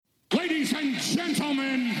Ladies and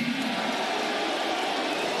gentlemen,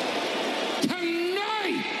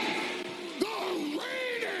 tonight, the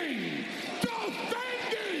reigning,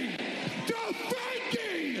 defending,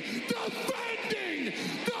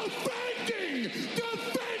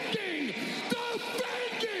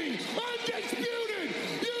 undisputed,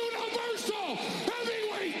 universal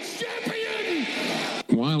heavyweight champion,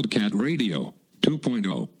 Wildcat Radio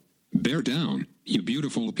 2.0. Bear down, you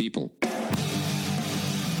beautiful people.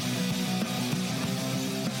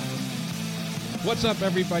 What's up,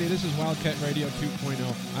 everybody? This is Wildcat Radio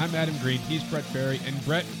 2.0. I'm Adam Green. He's Brett Berry. And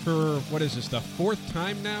Brett, for, what is this, the fourth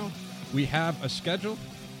time now, we have a schedule?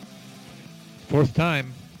 Fourth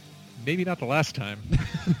time. Maybe not the last time.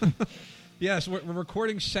 Yes, we're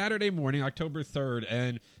recording Saturday morning, October 3rd,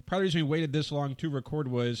 and part of the reason we waited this long to record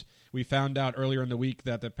was we found out earlier in the week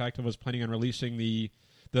that the Pac-12 was planning on releasing the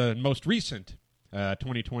most recent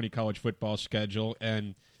 2020 college football schedule,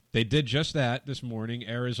 and they did just that this morning.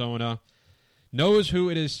 Arizona knows who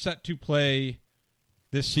it is set to play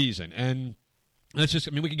this season, and we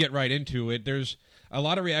could get right into it. There's a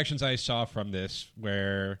lot of reactions I saw from this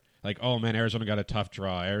where, like, oh man, Arizona got a tough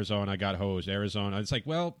draw, Arizona got hosed, Arizona. It's like,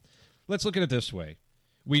 well, let's look at it this way.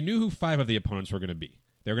 We knew who 5 of the opponents were going to be.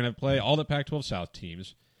 They were going to play all the Pac-12 South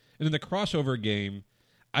teams, and in the crossover game,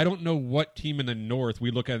 I don't know what team in the North we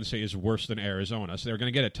look at and say is worse than Arizona, so they're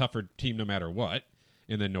going to get a tougher team no matter what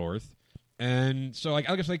in the North. And so, I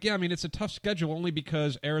guess, it's a tough schedule only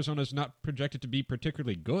because Arizona's not projected to be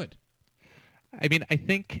particularly good. I mean, I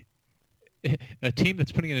think a team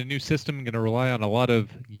that's putting in a new system is going to rely on a lot of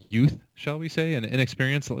youth, shall we say, and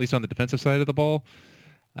inexperience, at least on the defensive side of the ball.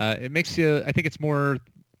 It makes you, I think it's more,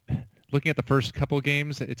 looking at the first couple of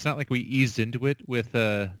games, it's not like we eased into it with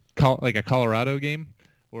like a Colorado game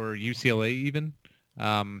or UCLA even.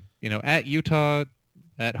 At Utah,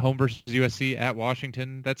 at home versus USC, at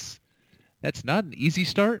Washington, that's not an easy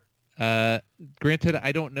start. Granted,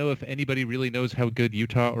 I don't know if anybody really knows how good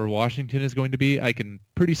Utah or Washington is going to be. I can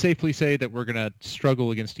pretty safely say that we're going to struggle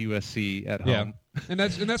against USC at home. And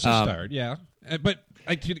that's a start, yeah. But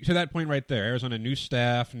to that point right there, Arizona, new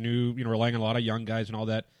staff, relying on a lot of young guys and all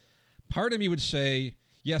that. Part of me would say,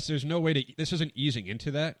 yes, there's no way this isn't easing into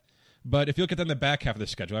that. But if you look at the back half of the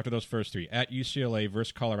schedule, after those first 3, at UCLA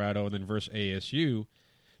versus Colorado and then versus ASU,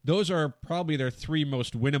 those are probably their 3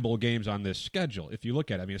 most winnable games on this schedule. If you look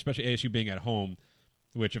at it, especially ASU being at home,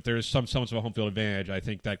 which if there's some semblance of a home field advantage, I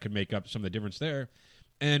think that could make up some of the difference there.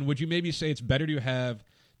 And would you maybe say it's better to have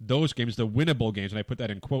those games, the winnable games, and I put that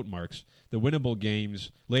in quote marks, the winnable games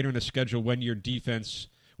later in the schedule when your defense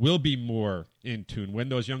will be more in tune, when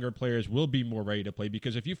those younger players will be more ready to play?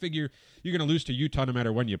 Because if you figure you're going to lose to Utah no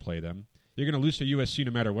matter when you play them, you're going to lose to USC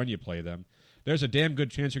no matter when you play them, there's a damn good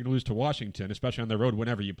chance you're going to lose to Washington, especially on the road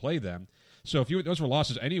whenever you play them. So if those were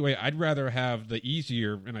losses anyway, I'd rather have the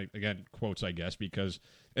easier, and again, quotes, I guess, because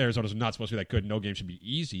Arizona's not supposed to be that good. No game should be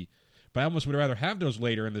easy. But I almost would rather have those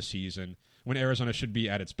later in the season when Arizona should be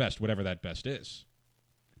at its best, whatever that best is.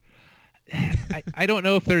 I don't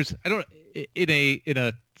know if there's in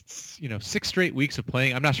a 6 straight weeks of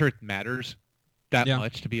playing. I'm not sure it matters that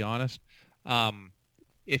much, to be honest.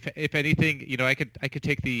 If anything, I could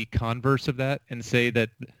take the converse of that and say that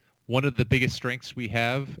one of the biggest strengths we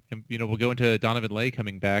have, and we'll go into Donovan Lay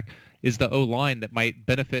coming back, is the O-line that might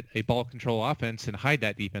benefit a ball control offense and hide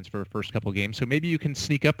that defense for the first couple of games. So maybe you can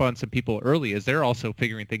sneak up on some people early as they're also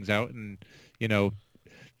figuring things out. And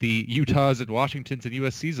the Utahs and Washingtons and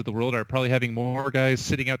USCs of the world are probably having more guys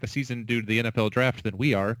sitting out the season due to the NFL draft than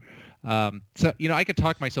we are. So I could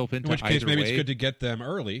talk myself into in which case maybe way. It's good to get them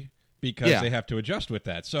early because they have to adjust with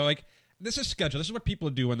that. So this is schedule. This is what people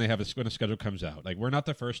do when when a schedule comes out. We're not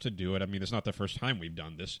the first to do it. It's not the first time we've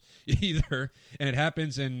done this either. And it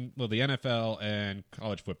happens in the NFL and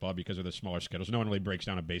college football because of the smaller schedules. No one really breaks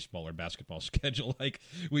down a baseball or basketball schedule like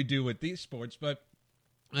we do with these sports. But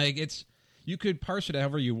you could parse it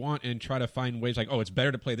however you want and try to find ways it's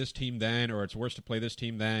better to play this team then, or it's worse to play this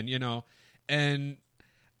team then, And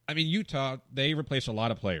Utah, they replaced a lot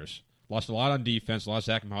of players. Lost a lot on defense. Lost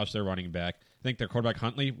Zach Moss, their running back. I think their quarterback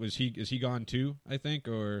Huntley, is he gone too, I think?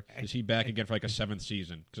 Or is he back again for a 7th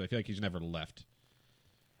season? Because I feel like he's never left.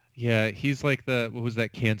 Yeah, he's like what was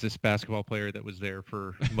that Kansas basketball player that was there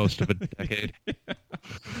for most of a decade?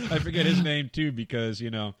 I forget his name too because,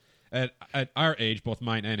 at our age, both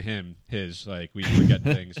mine and his, we forget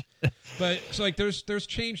things. But so there's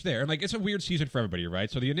change there. And it's a weird season for everybody,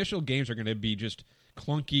 right? So the initial games are going to be just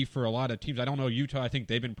clunky for a lot of teams. I don't know Utah. I think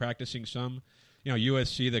they've been practicing some.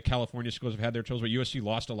 USC, the California schools have had their troubles, but USC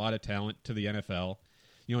lost a lot of talent to the NFL.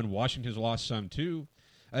 And Washington's lost some too.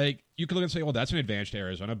 Like, you could look and say, well, that's an advantage to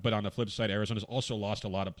Arizona, but on the flip side, Arizona's also lost a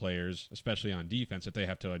lot of players, especially on defense, that they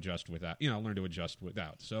have to adjust without, learn to adjust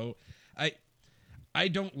without. So I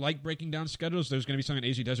don't like breaking down schedules. There's going to be something in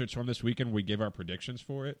AZ Desert Storm this weekend. We give our predictions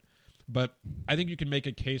for it. But I think you can make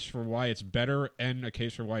a case for why it's better and a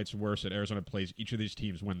case for why it's worse that Arizona plays each of these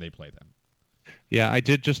teams when they play them. Yeah, I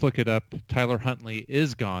did just look it up. Tyler Huntley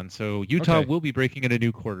is gone, so Utah will be breaking in a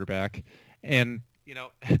new quarterback. And,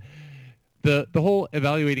 the whole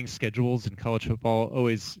evaluating schedules in college football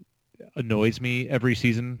always annoys me every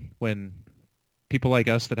season when people like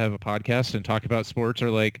us that have a podcast and talk about sports are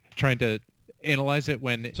like trying to analyze it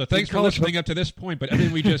when. So thanks for listening up to this point, but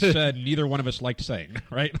everything we just said, neither one of us liked saying,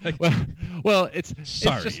 right? Like, well, it's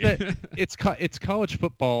sorry. It's just that it's college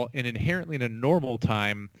football, and inherently in a normal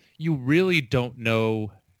time, you really don't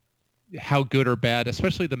know how good or bad,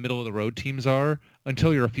 especially the middle of the road teams are,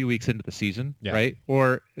 until you're a few weeks into the season, right?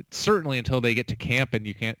 Or certainly until they get to camp and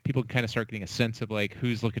people kind of start getting a sense of like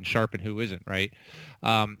who's looking sharp and who isn't, right?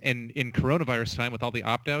 And in coronavirus time with all the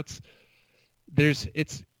opt-outs, there's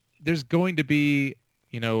going to be,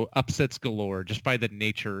 upsets galore just by the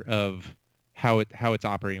nature of how it's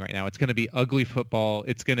operating right now. It's going to be ugly football.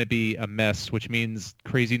 It's going to be a mess, which means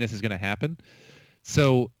craziness is going to happen.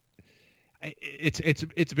 So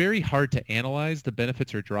it's very hard to analyze the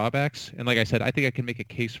benefits or drawbacks. And like I said, I think I can make a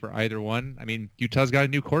case for either one. I mean, Utah's got a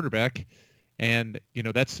new quarterback, and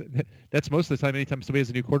that's most of the time. Anytime somebody has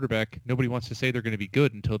a new quarterback, nobody wants to say they're going to be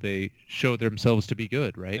good until they show themselves to be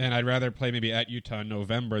good, right? And I'd rather play maybe at Utah in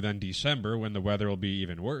November than December when the weather will be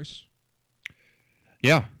even worse.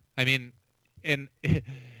 Yeah, I mean, and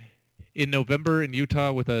in November in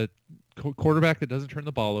Utah with a quarterback that doesn't turn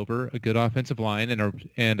the ball over, a good offensive line,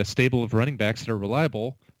 and a stable of running backs that are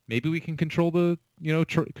reliable, maybe we can control the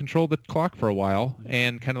control the clock for a while.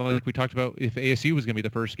 And kind of like we talked about, if ASU was going to be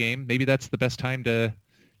the first game, maybe that's the best time to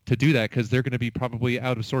do that, because they're going to be probably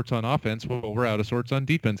out of sorts on offense. Well, we're out of sorts on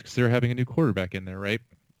defense because they're having a new quarterback in there, right?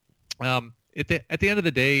 At the end of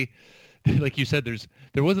the day, like you said,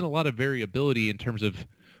 there wasn't a lot of variability in terms of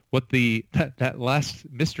what that last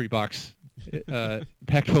mystery box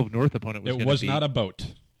Pac-12 North opponent was going to be. It was not a boat.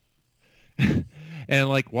 And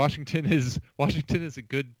like Washington is a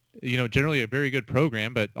good, generally a very good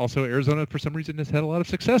program, but also Arizona for some reason has had a lot of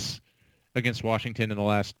success against Washington in the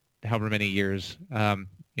last however many years.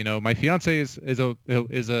 My fiance is a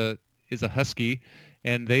Husky,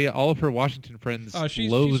 and all of her Washington friends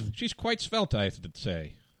loathe. She's quite svelte, I would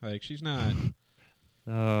say. Like, she's not.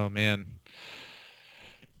 Oh man,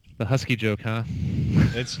 the Husky joke, huh?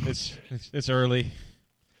 It's early.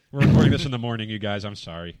 We're recording this in the morning, you guys. I'm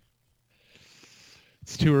sorry.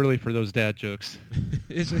 It's too early for those dad jokes.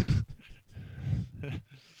 Is it?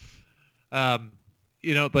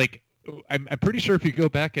 Like I'm pretty sure if you go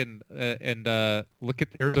back and look at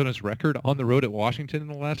Arizona's record on the road at Washington in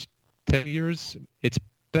the last 10 years, it's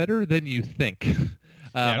better than you think.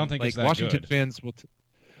 I don't think like it's that Washington good. fans will.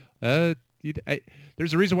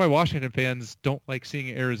 There's a reason why Washington fans don't like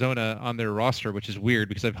seeing Arizona on their roster, which is weird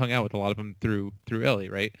because I've hung out with a lot of them through Ellie,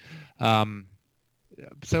 right?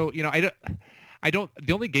 So I don't.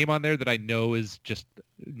 The only game on there that I know is just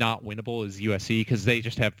not winnable is USC because they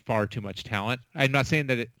just have far too much talent. I'm not saying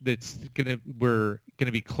that we're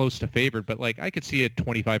gonna be close to favored, but like I could see a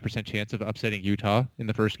 25% chance of upsetting Utah in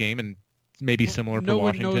the first game, and maybe similar for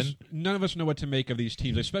Washington. None of us know what to make of these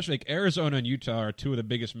teams, especially like Arizona and Utah are two of the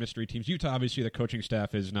biggest mystery teams. Utah, obviously, the coaching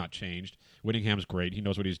staff is not changed. Whittingham's great; he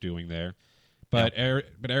knows what he's doing there. But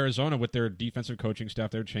but Arizona, with their defensive coaching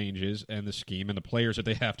staff, their changes, and the scheme, and the players that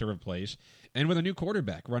they have to replace, and with a new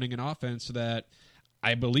quarterback running an offense that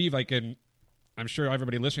I believe I'm sure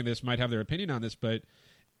everybody listening to this might have their opinion on this, but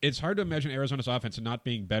it's hard to imagine Arizona's offense not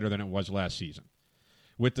being better than it was last season.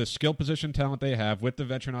 With the skill position talent they have, with the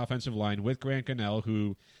veteran offensive line, with Grant Gunnell,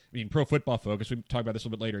 who, Pro Football Focus, we can talk about this a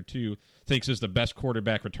little bit later too, thinks is the best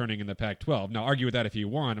quarterback returning in the Pac-12. Now, argue with that if you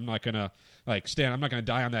want. I'm not gonna I'm not gonna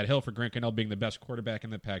die on that hill for Grant Gunnell being the best quarterback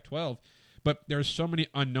in the Pac-12. But there's so many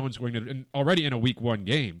unknowns going in already in a Week 1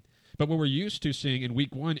 game. But what we're used to seeing in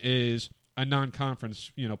Week 1 is a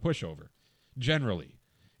non-conference, pushover, generally.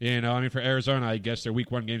 For Arizona, I guess their Week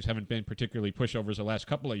 1 games haven't been particularly pushovers the last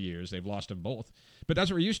couple of years. They've lost them both. But that's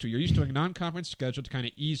what we're used to. You're used to a non-conference schedule to kind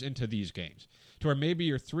of ease into these games, to where maybe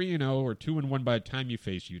you're 3-0 or 2-1 by the time you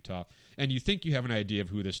face Utah, and you think you have an idea of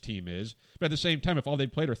who this team is. But at the same time, if all they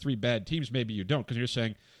played are 3 bad teams, maybe you don't, because you're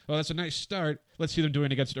saying, well, that's a nice start. Let's see them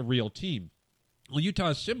doing against a real team. Well, Utah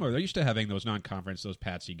is similar. They're used to having those non-conference, those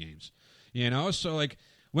patsy games. So,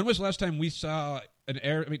 when was the last time we saw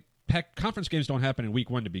conference games don't happen in Week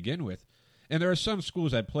 1 to begin with. And there are some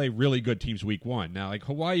schools that play really good teams week one. Now, like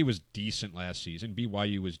Hawaii was decent last season.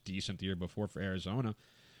 BYU was decent the year before for Arizona.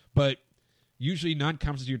 But usually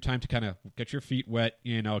non-conference is your time to kind of get your feet wet,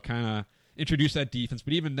 kind of introduce that defense.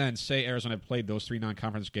 But even then, say Arizona played those 3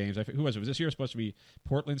 non-conference games. Who was it? Was this year supposed to be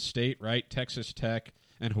Portland State, right? Texas Tech,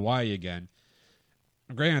 and Hawaii again.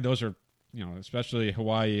 Granted, those are, especially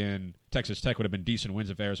Hawaii and Texas Tech would have been decent wins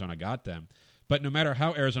if Arizona got them. But no matter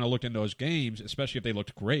how Arizona looked in those games, especially if they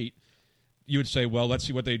looked great, you would say, well, let's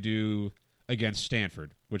see what they do against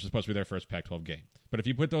Stanford, which is supposed to be their first Pac-12 game. But if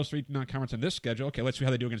you put those 3 non-conference in this schedule, okay, let's see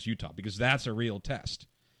how they do against Utah, because that's a real test.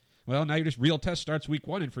 Well, now your real test starts week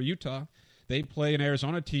 1, and for Utah, they play an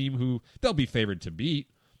Arizona team who they'll be favored to beat,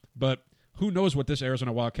 but who knows what this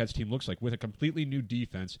Arizona Wildcats team looks like with a completely new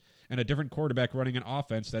defense and a different quarterback running an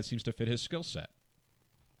offense that seems to fit his skill set.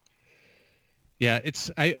 Yeah,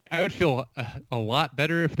 I would feel a lot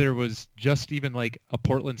better if there was just even like a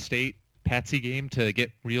Portland State Patsy game to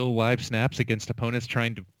get real live snaps against opponents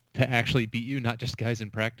trying to actually beat you, not just guys in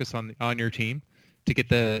practice on your team, to get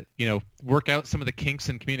the work out some of the kinks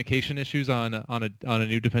and communication issues on a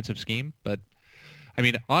new defensive scheme. But I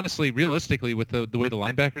mean, honestly, realistically, with the way the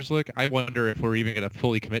linebackers look, I wonder if we're even going to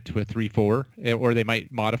fully commit to a 3-4, or they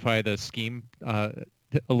might modify the scheme a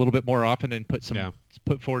little bit more often and put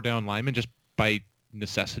 4 down linemen just by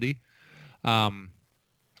necessity, and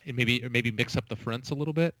maybe mix up the fronts a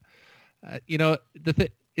little bit.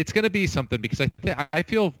 It's going to be something, because I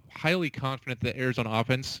feel highly confident that Arizona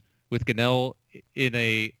offense with Gunnell in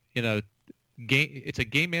a game, it's a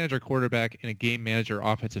game manager quarterback and a game manager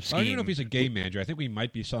offensive scheme. I don't even know if he's a game manager. I think we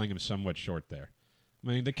might be selling him somewhat short there. I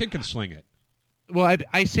mean, the kid can sling it. Well,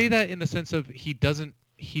 I say that in the sense of he doesn't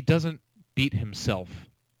beat himself.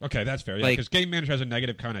 Okay, that's fair. Yeah, because game manager has a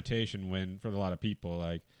negative connotation for a lot of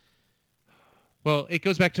people. Well, it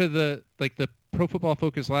goes back to the Pro Football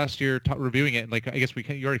Focus last year reviewing it, and I guess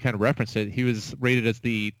you already kind of referenced it. He was rated as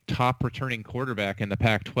the top returning quarterback in the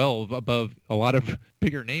Pac-12, above a lot of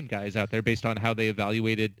bigger name guys out there based on how they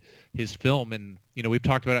evaluated his film. And we've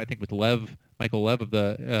talked about it, I think, with Michael Lev of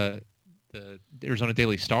the Arizona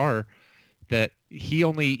Daily Star, that he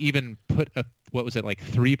only even put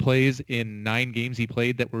 3 plays in 9 games he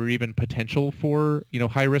played that were even potential for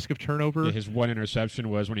high risk of turnover. Yeah, his 1 interception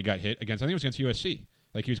was when he got hit against, I think it was against USC.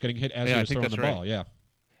 He was getting hit as he was throwing the ball. Yeah.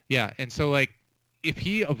 Yeah, and so if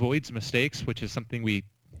he avoids mistakes, which is something we,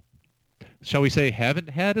 shall we say, haven't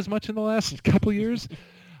had as much in the last couple years.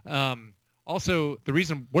 Also,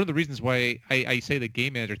 one of the reasons why I say the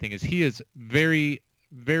game manager thing is he is very,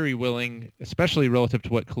 very willing, especially relative to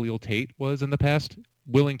what Khalil Tate was in the past,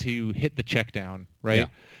 willing to hit the check down, right? Yeah.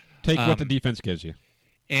 Take what the defense gives you.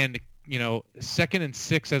 And 2nd and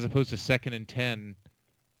 6 as opposed to 2nd and 10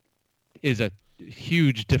 is a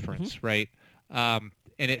huge difference, right? And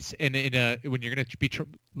when you're going to be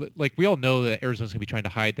we all know that Arizona's going to be trying to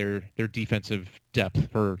hide their defensive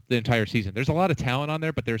depth for the entire season. There's a lot of talent on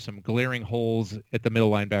there, but there's some glaring holes at the middle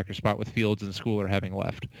linebacker spot with Fields and Schooler having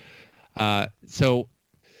left. So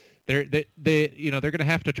they're going to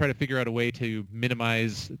have to try to figure out a way to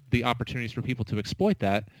minimize the opportunities for people to exploit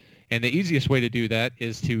that. And the easiest way to do that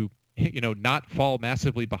is to not fall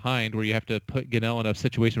massively behind, where you have to put Gunnell in a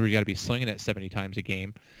situation where you got to be slinging it 70 times a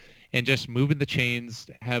game, and just moving the chains,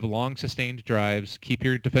 have long sustained drives, keep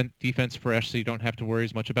your defense fresh so you don't have to worry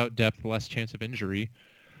as much about depth, less chance of injury.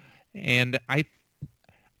 And I've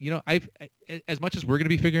as much as we're going to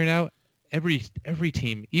be figuring out, every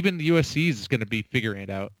team, even the USC is going to be figuring it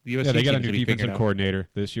out. The USC they got a new defensive coordinator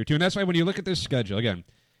this year too, and that's why when you look at this schedule again,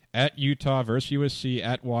 at Utah versus USC,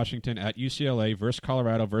 at Washington, at UCLA versus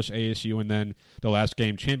Colorado versus ASU, and then the last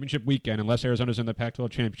game, championship weekend, unless Arizona's in the Pac-12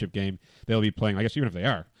 championship game, they'll be playing, I guess even if they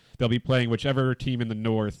are, they'll be playing whichever team in the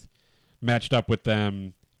North matched up with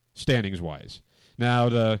them standings-wise.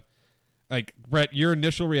 Now, Brett, your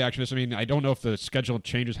initial reaction is, I don't know if the schedule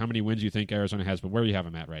changes how many wins you think Arizona has, but where do you have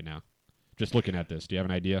them at right now? Just looking at this, do you have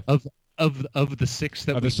an idea? Of the 6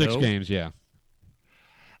 that we know? Of the 6 games, yeah.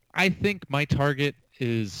 I think my target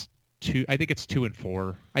is 2. I think it's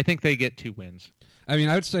 2-4. I think they get 2 wins. I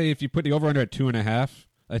would say if you put the over-under at 2.5,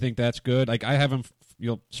 I think that's good. I have them,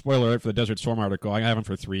 spoiler alert for the Desert Storm article, I have them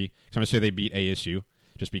for 3. So I'm going to say they beat ASU,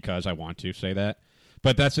 just because I want to say that.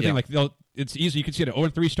 But that's the thing, it's easy. You can see an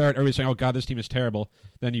 0-3 start, everybody's saying, oh, God, this team is terrible.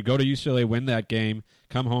 Then you go to UCLA, win that game,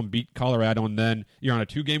 come home, beat Colorado, and then you're on a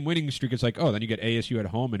 2-game winning streak. It's then you get ASU at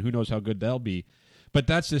home, and who knows how good they'll be. But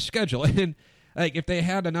that's the schedule. And if they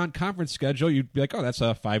had a non-conference schedule, you'd be like, oh, that's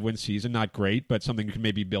a 5-win season. Not great, but something you can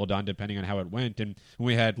maybe build on depending on how it went. And when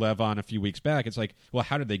we had Lev on a few weeks back, it's well,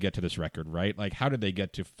 how did they get to this record, right? How did they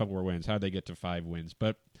get to 4 wins? How did they get to 5 wins?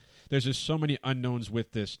 But there's just so many unknowns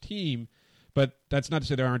with this team. But that's not to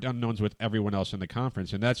say there aren't unknowns with everyone else in the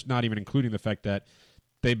conference, and that's not even including the fact that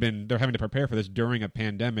they're having to prepare for this during a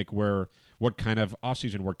pandemic where what kind of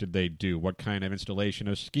offseason work did they do? What kind of installation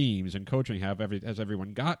of schemes and coaching has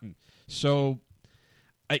everyone gotten? So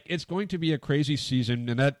it's going to be a crazy season,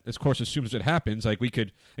 and that, of course, assumes it happens. Like, I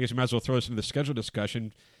guess we might as well throw this into the schedule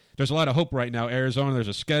discussion. There's a lot of hope right now. Arizona, there's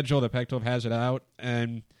a schedule. The Pac-12 has it out.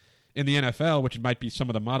 And in the NFL, which might be some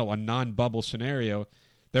of the model, a non-bubble scenario,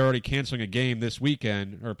 they're already canceling a game this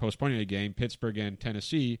weekend, or postponing a game, Pittsburgh and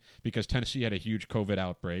Tennessee, because Tennessee had a huge COVID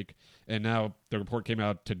outbreak. And now the report came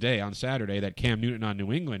out today, on Saturday, that Cam Newton on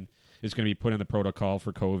New England is going to be put in the protocol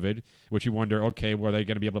for COVID, which you wonder, okay, were they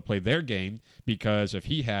going to be able to play their game? Because if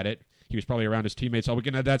he had it, he was probably around his teammates all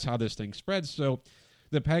weekend. That's how this thing spreads. So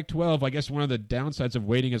the Pac-12, I guess one of the downsides of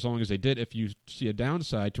waiting as long as they did, if you see a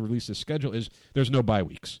downside to release the schedule, is there's no bye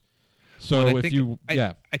weeks. So I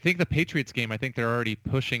think the Patriots game, I think they're already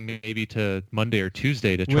pushing maybe to Monday or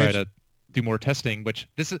Tuesday to try to do more testing. Which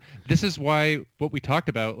this is why what we talked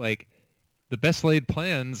about, like the best laid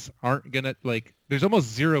plans aren't gonna, like, there's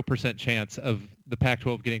almost 0% chance of the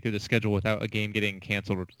Pac-12 getting through the schedule without a game getting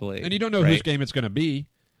canceled or delayed. And you don't know whose game it's going to be.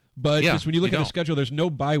 But just when you look at the schedule, there's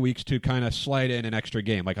no bye weeks to kind of slide in an extra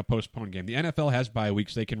game, like a postponed game. The NFL has bye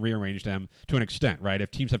weeks. They can rearrange them to an extent, right?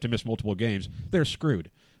 If teams have to miss multiple games, they're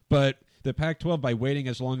screwed. But the Pac-12, by waiting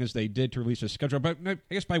as long as they did to release a schedule, but I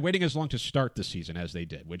guess by waiting as long to start the season as they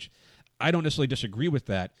did, which I don't necessarily disagree with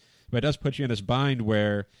that, but it does put you in this bind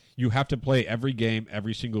where you have to play every game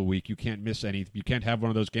every single week. You can't miss any. You can't have one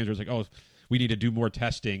of those games where it's like, oh, we need to do more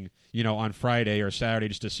testing, on Friday or Saturday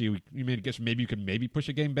just to see. I guess maybe you could push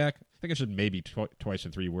a game back. I think I said maybe twice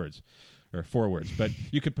in 3 words or 4 words, but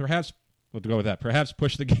you could perhaps, we'll go with that, perhaps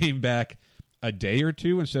push the game back a day or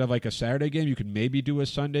two instead of like a Saturday game. You could maybe do a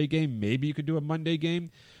Sunday game. Maybe you could do a Monday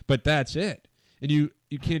game, but that's it. And you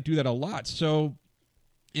can't do that a lot. So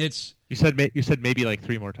it's... You said maybe like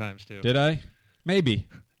 3 more times, too. Did I? Maybe.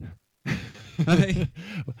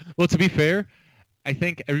 Well, to be fair, I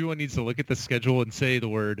think everyone needs to look at the schedule and say the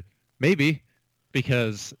word maybe,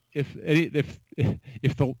 because if the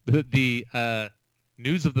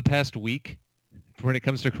news of the past week when it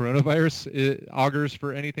comes to coronavirus augurs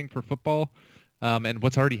for anything for football, and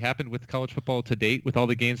what's already happened with college football to date, with all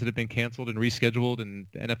the games that have been canceled and rescheduled, and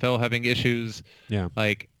the NFL having issues,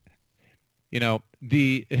 like,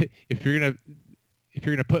 if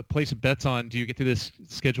you're gonna place bets on, do you get to this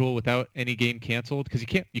schedule without any game canceled? Because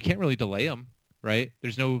you can't really delay them, right?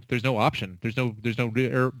 There's no option. There's no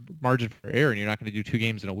margin for error, and you're not going to do 2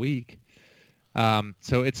 games in a week.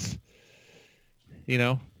 So it's,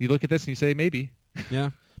 you look at this and you say maybe. Yeah,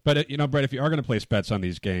 but Brett, if you are going to place bets on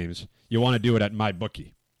these games, you want to do it at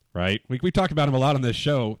MyBookie, right? We talked about them a lot on this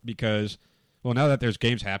show because, well, now that there's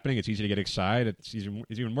games happening, it's easy to get excited. It's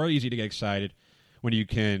even more easy to get excited when you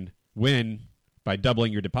can win by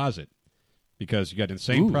doubling your deposit, because you got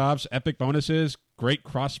insane props, epic bonuses, great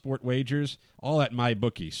cross-sport wagers, all at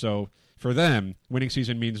MyBookie. So for them, winning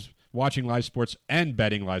season means watching live sports and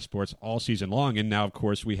betting live sports all season long. And now, of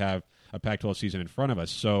course, we have a Pac-12 season in front of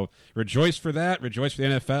us. So rejoice for that. Rejoice for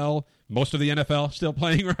the NFL. Most of the NFL still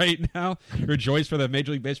playing right now. Rejoice for the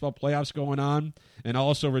Major League Baseball playoffs going on. And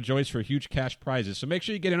also rejoice for huge cash prizes. So make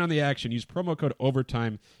sure you get in on the action. Use promo code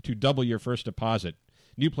OVERTIME to double your first deposit.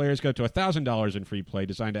 New players go to $1,000 in free play,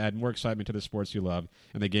 designed to add more excitement to the sports you love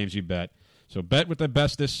and the games you bet. So bet with the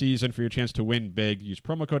best this season for your chance to win big. Use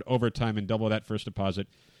promo code OVERTIME and double that first deposit.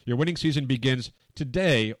 Your winning season begins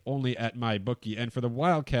today only at MyBookie. And for the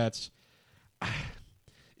Wildcats,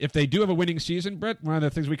 if they do have a winning season, Brett, one of the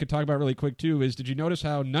things we could talk about really quick, too, is did you notice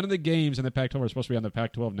how none of the games in the Pac-12 are supposed to be on the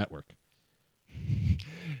Pac-12 network?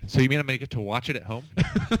 So you mean I'm going to get to watch it at home?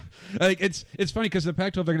 It's funny because the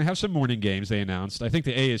Pac-12, they're going to have some morning games, they announced. I think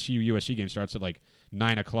the ASU-USC game starts at like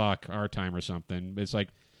 9 o'clock our time or something. It's like,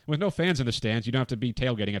 with no fans in the stands, you don't have to be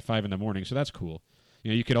tailgating at 5 in the morning, so that's cool.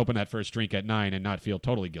 You could open that first drink at 9 and not feel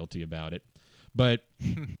totally guilty about it. But,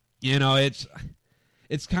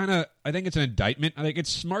 it's kind of, I think it's an indictment. I think it's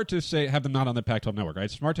smart to have them not on the Pac-12 network, right?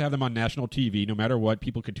 It's smart to have them on national TV, no matter what.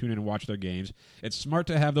 People could tune in and watch their games. It's smart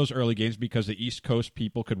to have those early games because the East Coast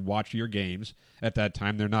people could watch your games at that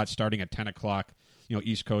time. They're not starting at 10 o'clock,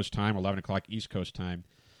 East Coast time, or 11 o'clock East Coast time.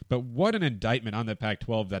 But what an indictment on the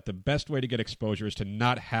Pac-12 that the best way to get exposure is to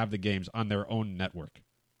not have the games on their own network.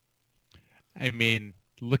 I mean,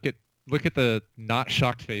 look at the not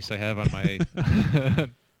shocked face I have on my...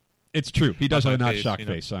 It's true. He does have a not shocked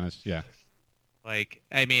face on his, yeah. Like,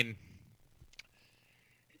 I mean,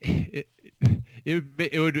 it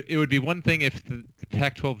would be one thing if the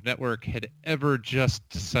Pac-12 network had ever just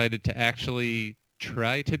decided to actually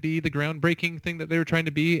try to be the groundbreaking thing that they were trying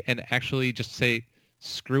to be and actually just say,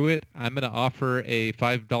 screw it, I'm going to offer a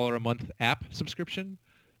 $5 a month app subscription.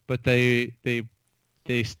 But they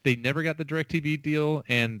never got the DirecTV deal,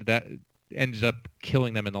 and that ended up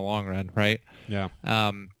killing them in the long run, right? Yeah.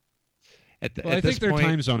 I think their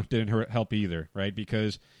time zone didn't help either, right?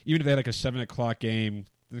 Because even if they had like a 7 o'clock game,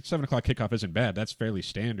 the 7 o'clock kickoff isn't bad. That's fairly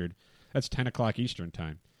standard. That's 10 o'clock Eastern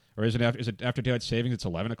time. Or is it after daylight savings? It's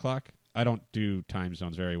 11 o'clock? I don't do time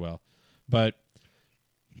zones very well. But,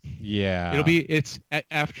 yeah. It's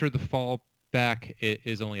after the fall back. It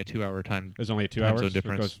is only a 2-hour time. There's only a 2 hours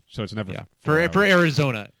difference. So it's never for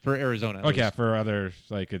Arizona. For Arizona. Okay, for others,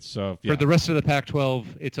 like it's so. Yeah. For the rest of the Pac-12,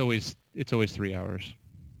 it's always 3 hours.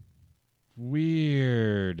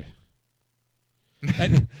 Weird. I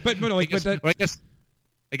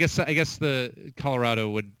guess the Colorado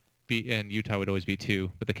would be and Utah would always be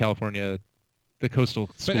 2, but the coastal.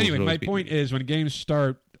 But anyway, my point is when games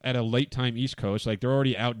start at a late time East Coast, like they're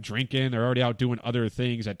already out drinking, they're already out doing other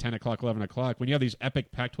things at 10 o'clock, 11 o'clock. When you have these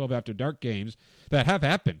epic Pac-12 after dark games that have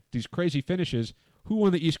happened, these crazy finishes, who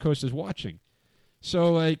on the East Coast is watching?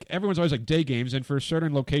 So like everyone's always like day games, and for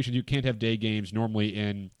certain locations you can't have day games normally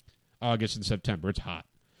in August and September. It's hot.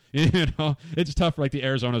 It's tough for like the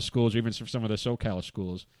Arizona schools or even for some of the SoCal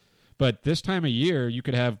schools. But this time of year, you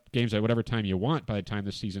could have games at whatever time you want by the time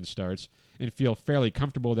the season starts and feel fairly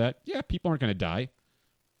comfortable that, yeah, people aren't going to die.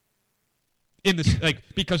 In this, like,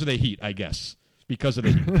 because of the heat, I guess. Because of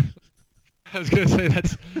the heat. I was going to say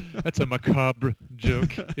that's a macabre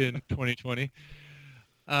joke in 2020.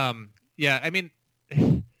 Yeah, I mean,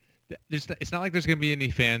 it's not like there's going to be any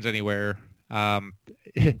fans anywhere.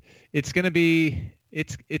 It's gonna be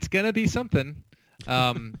something.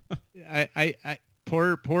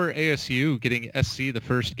 Poor ASU getting SC the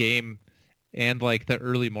first game and like the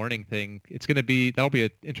early morning thing. That'll be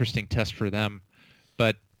an interesting test for them.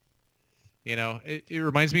 But it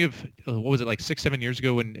reminds me of what was it, like 6-7 years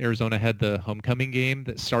ago when Arizona had the homecoming game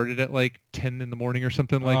that started at like 10 in the morning or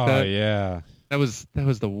something like that. Oh yeah. That was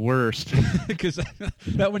the worst. Because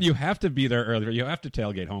that one you have to be there earlier. You have to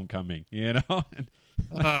tailgate homecoming,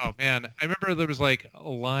 Oh man, I remember there was like a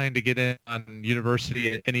line to get in on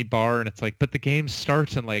University at any bar, and it's like, but the game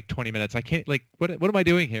starts in like 20 minutes. I can't, like, what am I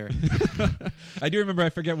doing here? I do remember. I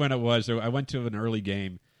forget when it was. I went to an early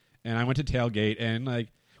game, and I went to tailgate, and like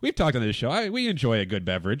we've talked on this show, we enjoy a good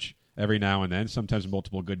beverage every now and then. Sometimes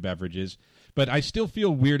multiple good beverages, but I still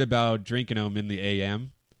feel weird about drinking them in the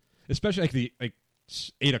AM. Especially like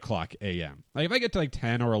 8 o'clock a.m. Like if I get to like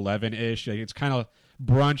 10 or 11 ish, like it's kind of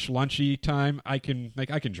brunch, lunchy time. I can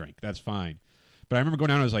drink. That's fine. But I remember going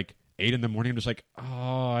down. It was like 8 in the morning. I'm just like,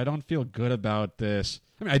 oh, I don't feel good about this.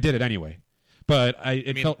 I mean, I did it anyway, but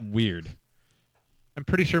it felt weird. I'm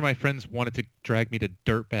pretty sure my friends wanted to drag me to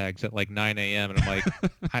dirt bags at like 9 a.m. and I'm like,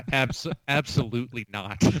 absolutely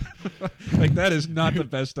not. Like that is not the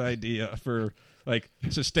best idea for like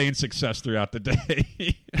sustained success throughout the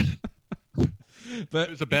day. But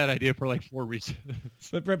it was a bad idea for like 4 reasons.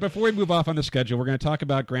 But before we move off on the schedule, we're going to talk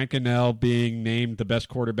about Grant Gunnell being named the best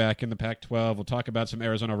quarterback in the Pac-12. We'll talk about some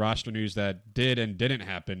Arizona roster news that did and didn't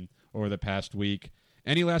happen over the past week.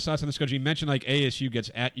 Any last thoughts on the schedule? You mentioned like ASU gets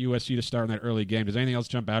at USC to start in that early game. Does anything else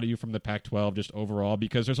jump out at you from the Pac-12 just overall?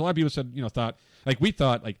 Because there's a lot of people thought we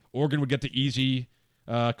thought Oregon would get the easy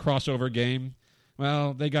crossover game.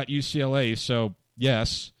 Well, they got UCLA, so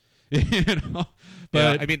yes.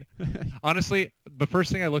 But yeah, I mean, honestly, the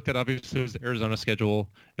first thing I looked at obviously was the Arizona schedule.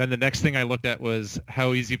 Then the next thing I looked at was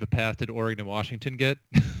how easy of a path did Oregon and Washington get,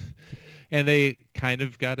 and they kind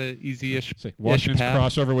of got an easy-ish. Washington's path.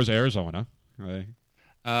 Crossover was Arizona. Right.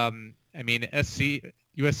 I mean,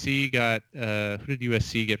 USC got who did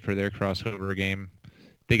USC get for their crossover game?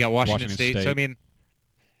 They got Washington State. So I mean,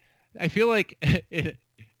 I feel like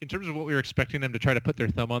in terms of what we were expecting them to try to put their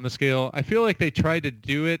thumb on the scale, I feel like they tried to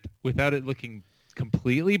do it without it looking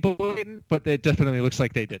completely blatant, but it definitely looks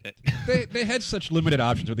like they did it. They had such limited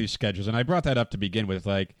options with these schedules, and I brought that up to begin with.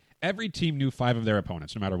 Like every team knew 5 of their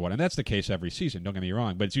opponents, no matter what, and that's the case every season. Don't get me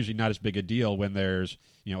wrong, but it's usually not as big a deal when there's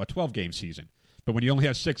a 12-game season. But when you only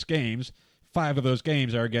have 6 games, 5 of those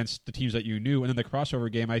games are against the teams that you knew. And then the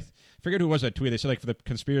crossover game, I forget who was that tweet. They said, like, for the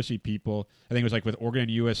conspiracy people, I think it was like with Oregon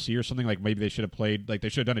and USC or something, like maybe they should have played, like they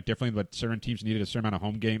should have done it differently, but certain teams needed a certain amount of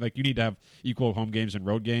home game. Like you need to have equal home games and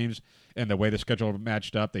road games. And the way the schedule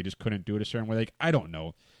matched up, they just couldn't do it a certain way. Like, I don't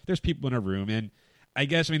know. There's people in a room. And I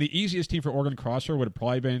guess, the easiest team for Oregon crossover would have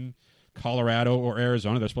probably been Colorado or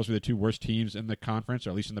Arizona. They're supposed to be the 2 worst teams in the conference, or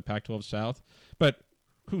at least in the Pac-12 South. But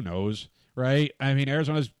who knows? Right?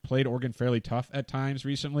 Arizona's played Oregon fairly tough at times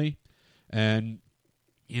recently. And,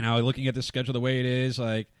 looking at the schedule the way it is,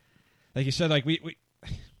 like, like you said, like we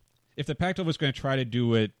if the Pac-12 was going to try to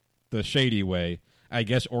do it the shady way, I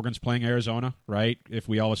guess Oregon's playing Arizona, right? If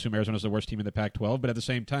we all assume Arizona's the worst team in the Pac-12, but at the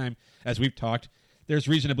same time, as we've talked, there's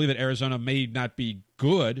reason to believe that Arizona may not be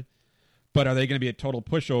good, but are they going to be a total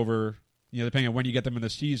pushover? Depending on when you get them in the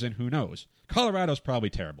season, who knows? Colorado's probably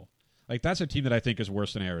terrible. Like, that's a team that I think is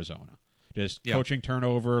worse than Arizona. Just coaching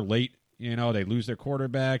turnover late. They lose their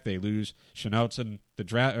quarterback. They lose Chenaults in the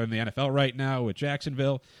draft in the NFL right now with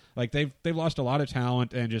Jacksonville. Like, they've lost a lot of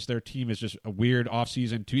talent, and just their team is just a weird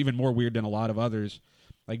offseason, to even more weird than a lot of others.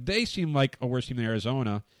 Like, they seem like a worse team than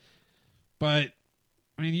Arizona. But,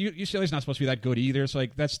 I mean, UCLA's not supposed to be that good either. It's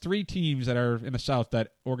like, that's three teams that are in the South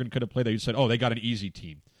that Oregon could have played that you said, oh, they got an easy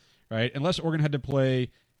team. Right? Unless Oregon had to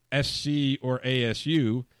play SC or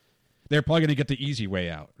ASU, they're probably going to get the easy way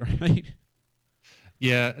out, right?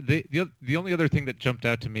 Yeah, the only other thing that jumped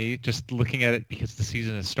out to me, just looking at it because the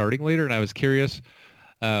season is starting later, and I was curious,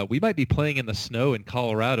 we might be playing in the snow in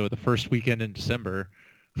Colorado the first weekend in December.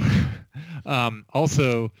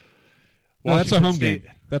 Also, that's a home game.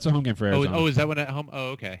 That's a home game for Arizona. Oh, is that one at home?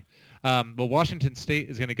 Oh, okay. Well, Washington State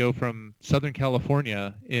is going to go from Southern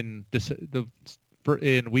California in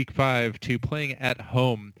Week 5 to playing at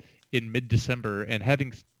home in mid-December, and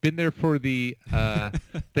having been there for the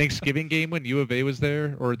Thanksgiving game when U of A was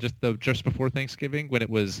there, or just before Thanksgiving when it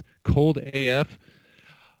was cold AF.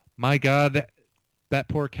 My God, that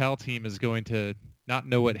poor Cal team is going to not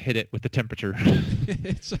know what hit it with the temperature.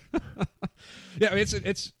 It's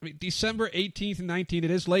December 18th and 19th.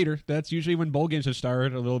 It is later. That's usually when bowl games have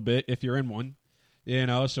started a little bit if you're in one.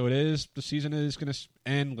 So it is. The season is going to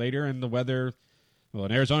end later, and the weather. Well,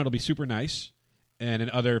 in Arizona, it'll be super nice, and in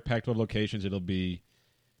other Pac-12 locations, it'll be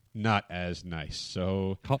not as nice.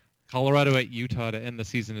 So Colorado at Utah to end the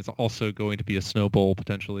season is also going to be a snow bowl,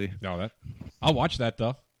 potentially. No, I'll watch that,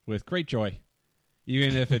 though, with great joy.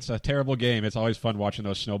 Even if it's a terrible game, it's always fun watching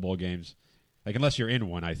those snow bowl games. Like, unless you're in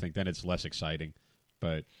one, I think, then it's less exciting.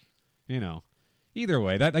 But, either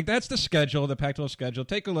way, that's the schedule, the Pac-12 schedule.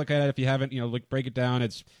 Take a look at it if you haven't. Break it down.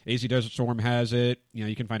 It's AZ Desert Storm has it.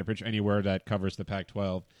 You can find a picture anywhere that covers the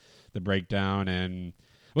Pac-12, the breakdown, and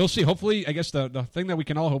we'll see. Hopefully, I guess the thing that we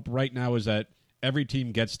can all hope right now is that every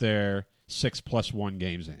team gets their 6+1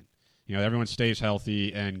 games in. Everyone stays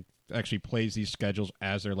healthy and actually plays these schedules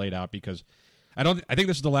as they're laid out, because I think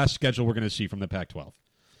this is the last schedule we're going to see from the Pac-12.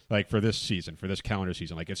 Like, for this season, for this calendar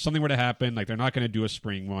season. Like, if something were to happen, like, they're not going to do a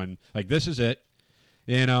spring one. Like, this is it.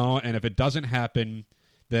 And if it doesn't happen,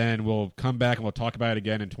 then we'll come back and we'll talk about it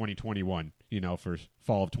again in 2021, for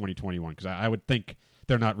fall of 2021. Because I would think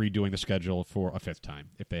they're not redoing the schedule for a fifth time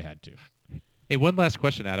if they had to. Hey, one last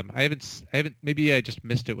question, Adam. I haven't. Maybe I just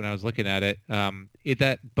missed it when I was looking at it. In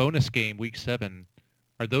that bonus game, Week 7,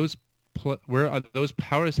 are those? Where are those?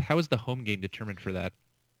 How is the home game determined for that?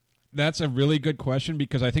 That's a really good question,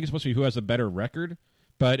 because I think it's supposed to be who has a better record.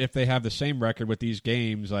 But if they have the same record with these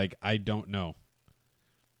games, like, I don't know.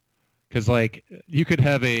 Because, like, you could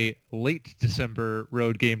have a late December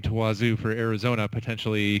road game to Wazoo for Arizona,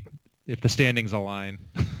 potentially, if the standings align.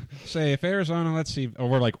 Say, if Arizona, let's see,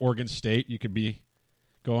 or like Oregon State, you could be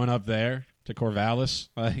going up there to Corvallis.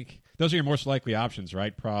 Like, those are your most likely options,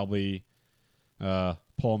 right? Probably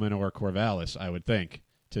Pullman or Corvallis, I would think,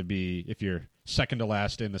 to be, if you're second to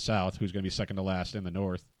last in the South, who's going to be second to last in the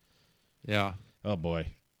North? Yeah. Oh,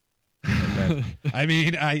 boy. I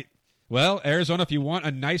mean, Arizona, if you want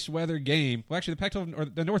a nice weather game, well, actually, the Pac-12 or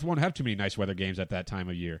the North won't have too many nice weather games at that time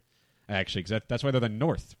of year, actually, because that's why they're the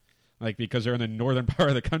North, like, because they're in the northern part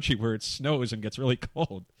of the country where it snows and gets really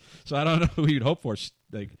cold. So I don't know who you'd hope for,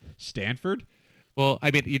 like Stanford. Well,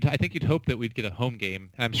 I mean, I think you'd hope that we'd get a home game.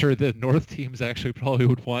 I'm sure the North teams actually probably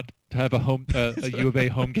would want to have a U of A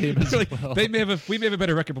home game as well. We may have a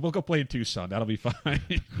better record, but we'll go play in Tucson. That'll be fine.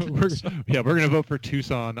 We're going to vote for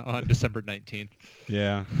Tucson on December 19th.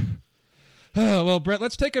 Yeah. Well, Brett,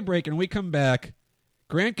 let's take a break, and when we come back,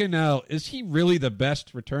 Grant Gunnell, is he really the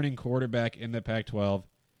best returning quarterback in the Pac-12?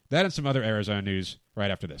 That and some other Arizona news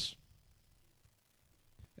right after this.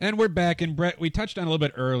 And we're back, and Brett, we touched on a little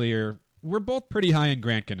bit earlier, we're both pretty high in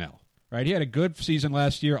Grant Gunnell, right? He had a good season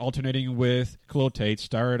last year, alternating with Khalil Tate,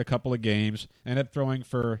 started a couple of games, ended up throwing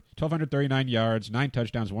for 1,239 yards, 9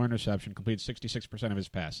 touchdowns, 1 interception, completed 66% of his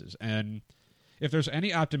passes. And if there's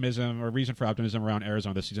any optimism or reason for optimism around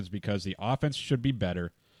Arizona this season, it's because the offense should be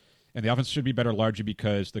better, and the offense should be better largely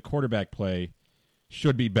because the quarterback play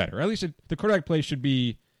should be better. Or at least the quarterback play should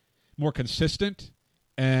be more consistent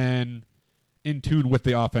and in tune with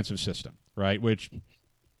the offensive system, right? Which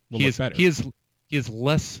he is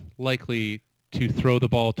less likely to throw the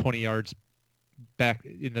ball 20 yards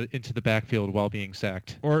into the backfield while being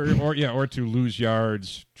sacked, or to lose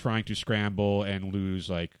yards trying to scramble and lose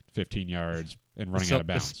like 15 yards and running out of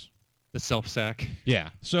bounds. The self sack. Yeah.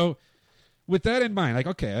 So with that in mind,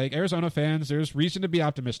 Arizona fans, there's reason to be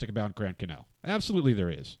optimistic about Grant Gunnell. Absolutely, there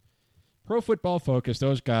is. Pro Football Focus,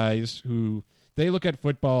 those guys who they look at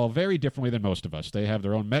football very differently than most of us. They have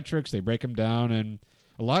their own metrics. They break them down, and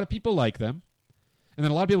a lot of people like them. And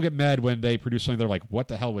then a lot of people get mad when they produce something. They're like, what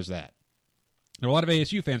the hell was that? There are a lot of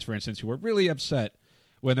ASU fans, for instance, who were really upset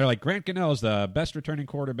when they're like, Grant Gunnell is the best returning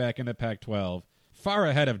quarterback in the Pac-12, far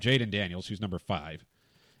ahead of Jaden Daniels, who's number 5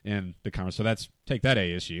 in the conference. So take that,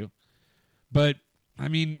 ASU. But, I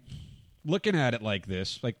mean, looking at it like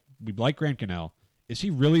this, like, we like Grant Gunnell. Is he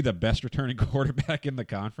really the best returning quarterback in the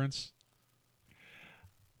conference?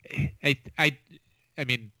 I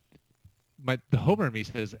mean, the homer in me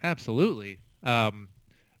says absolutely.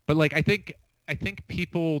 But like I think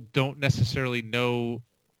people don't necessarily know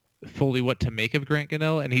fully what to make of Grant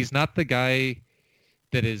Gunnell, and he's not the guy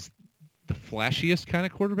that is the flashiest kind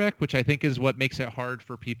of quarterback, which I think is what makes it hard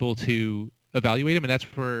for people to evaluate him. And that's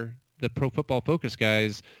where the Pro Football Focus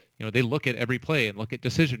guys, they look at every play and look at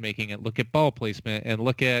decision making and look at ball placement and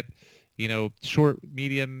look at short,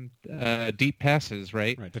 medium, deep passes,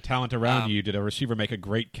 right? Right. The talent around you. Did a receiver make a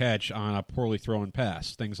great catch on a poorly thrown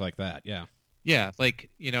pass? Things like that. Yeah. Yeah,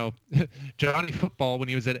 like, Johnny Football, when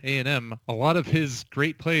he was at A&M, a lot of his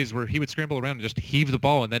great plays where he would scramble around and just heave the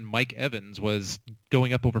ball, and then Mike Evans was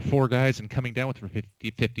going up over 4 guys and coming down with for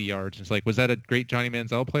 50 yards. It's like, was that a great Johnny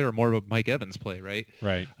Manziel play or more of a Mike Evans play, right?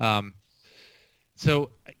 Right.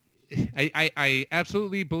 So I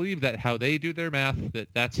absolutely believe that how they do their math,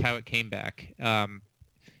 that's how it came back. And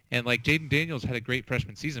like Jaden Daniels had a great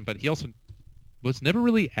freshman season, but he also was never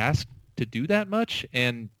really asked to do that much,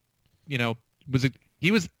 and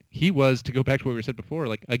he was, to go back to what we said before,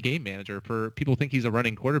 like a game manager. For people think he's a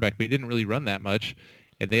running quarterback, but he didn't really run that much,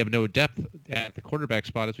 and they have no depth at the quarterback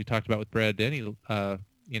spot, as we talked about with Brad Denny. So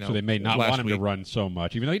they may not want him to run so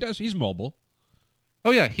much, even though he does. He's mobile.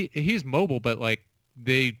 Oh yeah, he's mobile, but like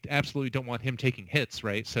they absolutely don't want him taking hits,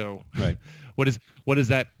 right? So right. what does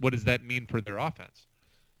that mean for their offense?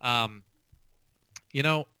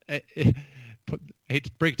 I hate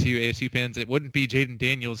to break it to you, ASU fans, it wouldn't be Jaden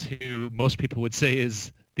Daniels, who most people would say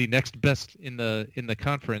is the next best in the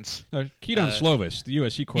conference. Keaton Slovis, the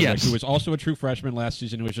USC quarterback, yes. who was also a true freshman last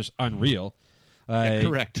season, who was just unreal.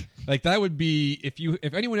 Correct. Like that would be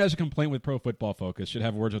if anyone has a complaint with Pro Football Focus, should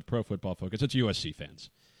have words with Pro Football Focus. It's USC fans,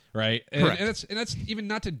 right? Correct. And that's even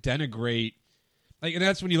not to denigrate. Like, and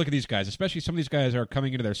that's when you look at these guys, especially some of these guys are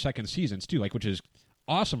coming into their second seasons too, like, which is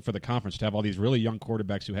awesome for the conference to have all these really young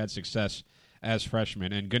quarterbacks who had success as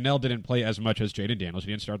freshmen. And Gunnell didn't play as much as Jaden Daniels.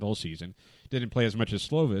 He didn't start the whole season. Didn't play as much as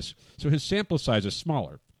Slovis. So his sample size is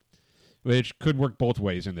smaller, which could work both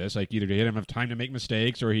ways in this. Like, either he didn't have time to make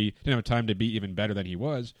mistakes or he didn't have time to be even better than he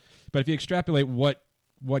was. But if you extrapolate what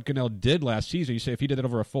Gunnell did last season, you say if he did it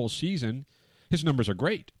over a full season, his numbers are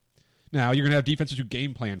great. Now, you're going to have defenses who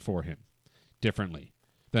game plan for him differently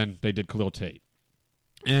than they did Khalil Tate.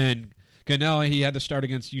 And Gunnell, he had to start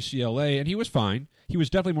against UCLA, and he was fine. He was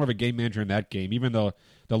definitely more of a game manager in that game, even though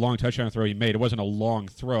the long touchdown throw he made, it wasn't a long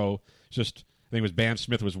throw. It's just, I think it was Bam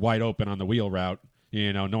Smith was wide open on the wheel route.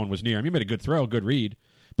 No one was near him. He made a good throw, good read.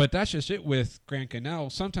 But that's just it with Grant Gunnell.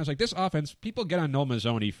 Sometimes, like this offense, people get on Noel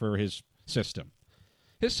Mazzoni for his system.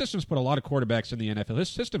 His system's put a lot of quarterbacks in the NFL. His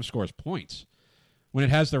system scores points when it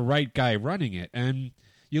has the right guy running it. And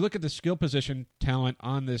you look at the skill position talent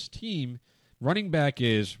on this team, running back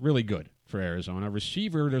is really good for Arizona.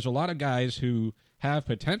 Receiver, there's a lot of guys who have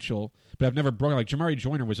potential, but have never broken. Like Jamari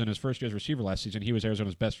Joyner was in his first year as receiver last season. He was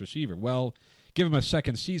Arizona's best receiver. Well, give him a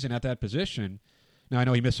second season at that position. Now, I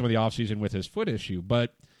know he missed some of the offseason with his foot issue,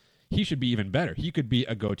 but he should be even better. He could be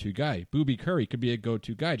a go-to guy. Booby Curry could be a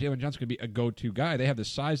go-to guy. Jalen Johnson could be a go-to guy. They have the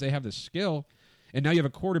size. They have the skill. And now you have a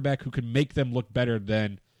quarterback who can make them look better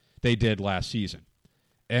than they did last season.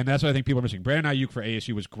 And that's what I think people are missing. Brandon Ayuk for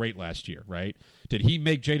ASU was great last year, right? Did he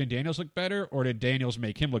make Jaden Daniels look better, or did Daniels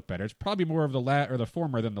make him look better? It's probably more of the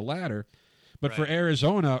former than the latter. But for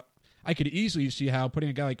Arizona, I could easily see how putting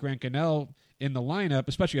a guy like Grant Gunnell in the lineup,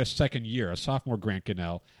 especially a second year, a sophomore Grant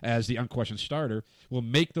Gunnell, as the unquestioned starter, will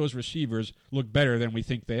make those receivers look better than we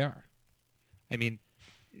think they are. I mean,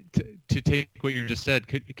 to take what you just said,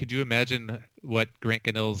 could you imagine what Grant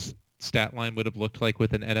Gunnell's stat line would have looked like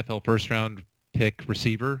with an NFL first-round pick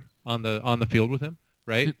receiver on the field with him,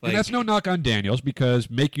 right? And that's no knock on Daniels, because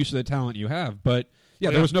make use of the talent you have. But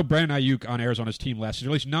there was no Brandon Ayuk on Arizona's team last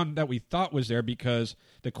season, at least none that we thought was there, because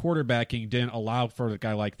the quarterbacking didn't allow for a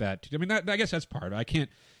guy like that. I mean, I guess that's part of it. I can't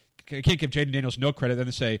I can't give Jaden Daniels no credit then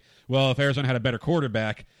to say, well, if Arizona had a better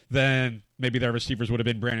quarterback, then maybe their receivers would have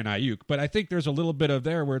been Brandon Ayuk. But I think there's a little bit of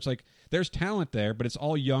there where it's like there's talent there, but it's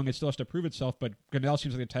all young. It still has to prove itself. But Gunnell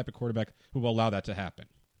seems like the type of quarterback who will allow that to happen.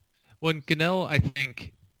 Well, and Gunnell, I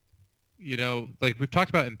think, like we've talked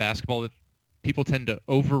about in basketball, that people tend to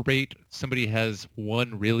overrate somebody has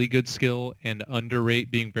one really good skill and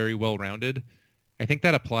underrate being very well-rounded. I think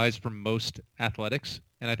that applies for most athletics.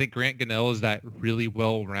 And I think Grant Gunnell is that really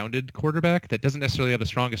well-rounded quarterback that doesn't necessarily have the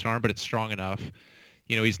strongest arm, but it's strong enough.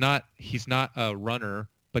 He's not a runner,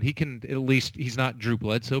 but he can at least, he's not Drew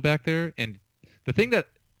Bledsoe back there. And the thing that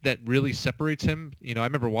really separates him, I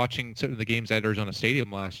remember watching certain of the games at Arizona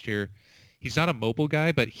Stadium last year. He's not a mobile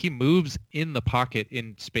guy, but he moves in the pocket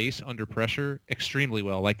in space under pressure extremely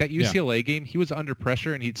well. Like that UCLA game, he was under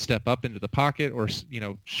pressure and he'd step up into the pocket or,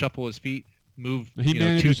 shuffle his feet, move He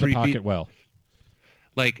manages 2-3 the pocket feet. well.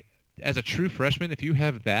 Like, as a true freshman, if you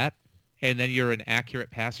have that, and then you're an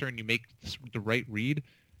accurate passer and you make the right read,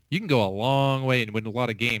 you can go a long way and win a lot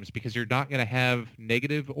of games because you're not going to have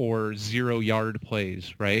negative or 0-yard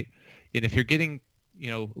plays, right? And if you're getting,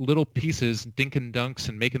 little pieces, dink and dunks,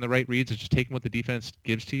 and making the right reads and just taking what the defense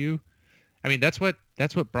gives to you, I mean, that's what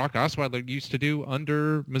Brock Osweiler used to do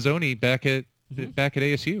under Mazzoni back at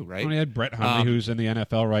ASU, right? We had Brett Hundley, who's in the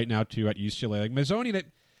NFL right now too at UCLA. Like Mazzoni,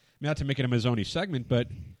 not to make it a Mazzoni segment,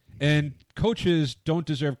 and coaches don't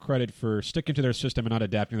deserve credit for sticking to their system and not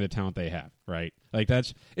adapting to the talent they have, right? Like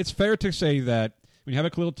it's fair to say that when you have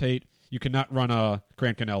a Khalil Tate, you cannot run a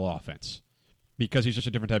Grant Gunnell offense because he's just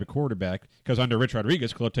a different type of quarterback. Because under Rich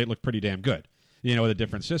Rodriguez, Khalil Tate looked pretty damn good, with a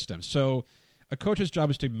different system. So a coach's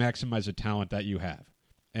job is to maximize the talent that you have,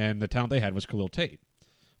 and the talent they had was Khalil Tate.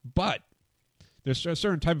 But there's a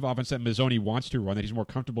certain type of offense that Mazzoni wants to run, that he's more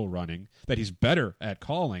comfortable running, that he's better at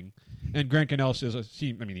calling, and Grant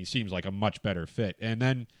Gunnell he seems like a much better fit. And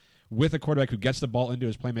then with a quarterback who gets the ball into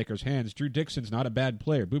his playmakers' hands, Drew Dixon's not a bad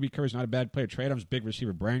player. Boobie Curry's not a bad player. Trey Adams, big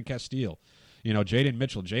receiver. Brian Castile, Jaden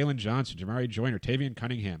Mitchell, Jalen Johnson, Jamari Joyner, Tavian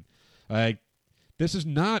Cunningham. This is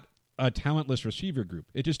not a talentless receiver group.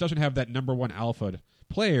 It just doesn't have that number one alpha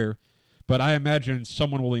player, but I imagine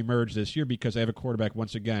someone will emerge this year because they have a quarterback,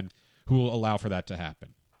 once again, who will allow for that to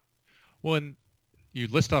happen. Well, and you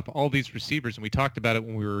list off all these receivers, and we talked about it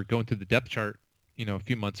when we were going through the depth chart, a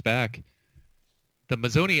few months back. The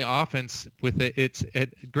Mazzoni offense with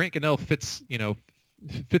Grant Gunnell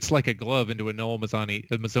fits like a glove into a Noel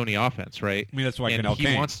Mazzoni offense, right? I mean, that's why Gunnell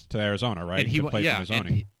came to Arizona, right? And he played for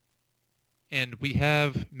Mazzoni. And we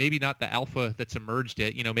have maybe not the alpha that's emerged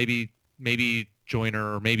yet. Maybe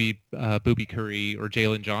Joyner or maybe Boobie Curry or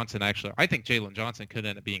Jalen Johnson. Actually, I think Jalen Johnson could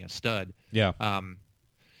end up being a stud. Yeah.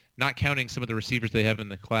 Not counting some of the receivers they have in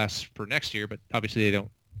the class for next year, but obviously they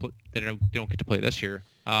don't get to play this year.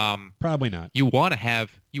 Probably not. You want to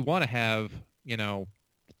have a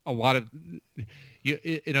lot of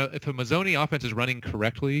if a Mazzoni offense is running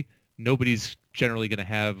correctly, nobody's generally going to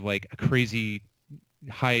have like a crazy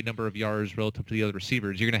high number of yards relative to the other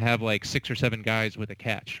receivers. You're going to have like 6 or 7 guys with a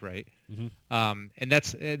catch, right? Mm-hmm. And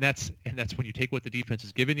that's when you take what the defense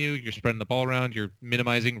has given you. You're spreading the ball around. You're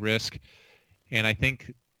minimizing risk, and I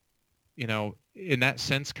think, in that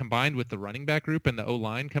sense, combined with the running back group and the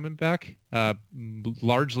O-line coming back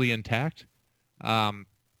largely intact,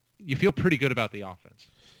 you feel pretty good about the offense.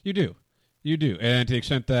 You do, and to the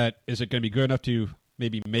extent that is it going to be good enough to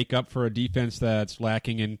maybe make up for a defense that's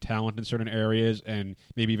lacking in talent in certain areas and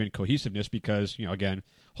maybe even cohesiveness because, again,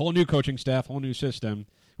 whole new coaching staff, whole new system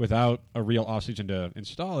without a real offseason to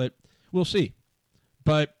install it, we'll see.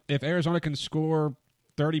 But if Arizona can score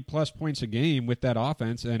 30-plus points a game with that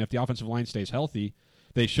offense, and if the offensive line stays healthy,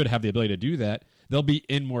 they should have the ability to do that. They'll be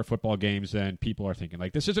in more football games than people are thinking.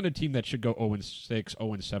 Like, this isn't a team that should go 0-6,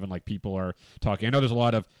 0-7 like people are talking. I know there's a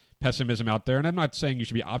lot of pessimism out there, and I'm not saying you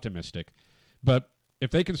should be optimistic, but if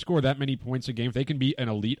they can score that many points a game, if they can be an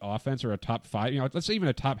elite offense or a top 5, let's say even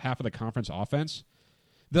a top half of the conference offense,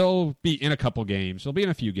 they'll be in a couple games, they'll be in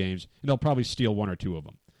a few games, and they'll probably steal 1 or 2 of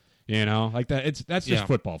them. Like that. That's just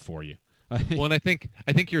football for you. Well, and I think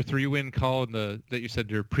your 3-win call that you said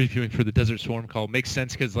you're previewing for the Desert Storm call makes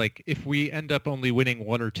sense because like if we end up only winning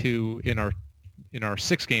 1 or 2 in our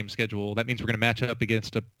 6-game schedule, that means we're going to match up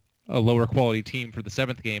against a lower quality team for the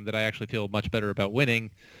 7th game that I actually feel much better about winning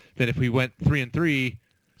than if we went 3-3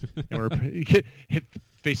 and we're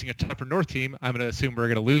facing a tougher North team. I'm going to assume we're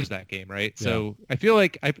going to lose that game, right? Yeah. So I feel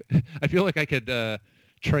like I could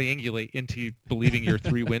triangulate into believing your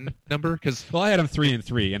 3-win number because I had them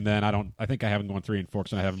 3-3, and then I think I have them going 3-4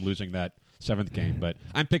 because I have them losing that 7th game. But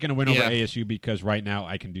I'm picking a win over ASU because right now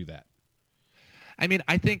I can do that. I mean,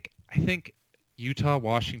 I think Utah,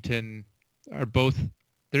 Washington are both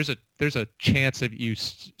there's a chance that you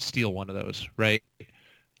steal one of those, right?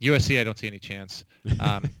 USC, I don't see any chance.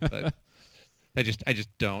 But I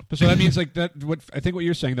just don't. So that means like that. What I think what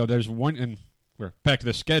you're saying though, there's one, and we're back to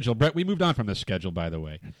the schedule. Brett, we moved on from the schedule, by the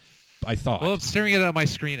way. I thought. Well, I'm staring at it on my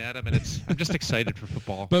screen, Adam, and I'm just excited for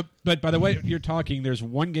football. But by the way you're talking, there's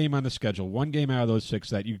one game on the schedule, one game out of those 6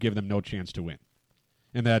 that you give them no chance to win,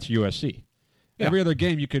 and that's USC. Yeah. Every other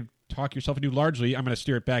game you could talk yourself into. Largely, I'm going to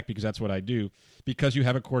steer it back because that's what I do. Because you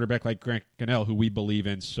have a quarterback like Grant Gunnell, who we believe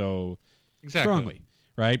in so strongly.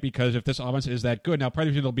 Right? Because if this offense is that good, now part of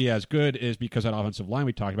the reason they'll be as good is because that offensive line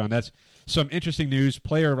we talked about. And that's some interesting news,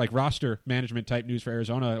 player like roster management type news for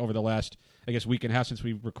Arizona over the last, I guess, week and a half since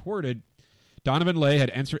we recorded. Donovan Lay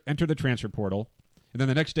had entered the transfer portal, and then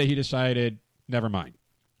the next day he decided, never mind.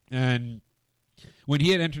 And when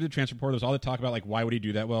he had entered the transfer portal, there was all the talk about, like, why would he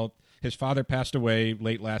do that? Well, his father passed away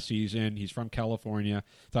late last season. He's from California.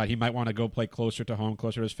 Thought he might want to go play closer to home,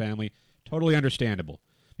 closer to his family. Totally understandable.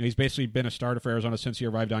 You know, he's basically been a starter for Arizona since he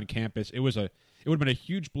arrived on campus. It would have been a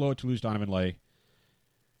huge blow to lose Donovan Lay.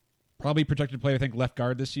 Probably projected to play, I think, left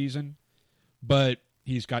guard this season. But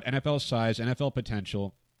he's got NFL size, NFL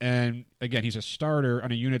potential. And, again, he's a starter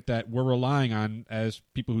on a unit that we're relying on as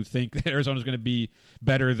people who think that Arizona's going to be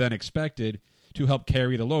better than expected to help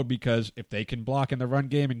carry the load, because if they can block in the run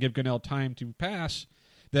game and give Gunnell time to pass,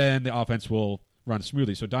 then the offense will run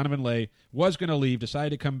smoothly. So Donovan Lay was going to leave,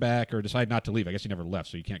 decided to come back, or decided not to leave. I guess he never left,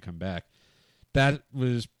 so he can't come back. That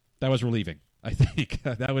was relieving, I think.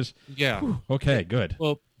 That was okay, good.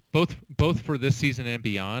 Well, both for this season and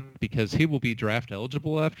beyond, because he will be draft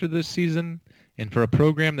eligible after this season, and for a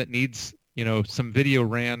program that needs, some video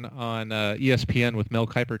ran on ESPN with Mel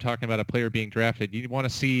Kiper talking about a player being drafted. You want to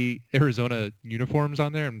see Arizona uniforms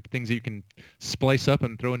on there and things that you can splice up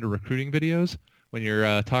and throw into recruiting videos when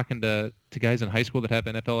you're talking to guys in high school that have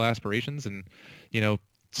NFL aspirations. And,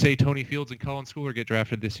 say Tony Fields and Colin Schooler get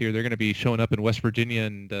drafted this year, they're going to be showing up in West Virginia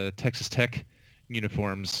and Texas Tech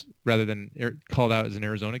uniforms rather than called out as an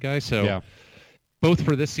Arizona guy. So both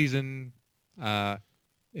for this season, and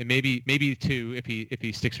maybe too if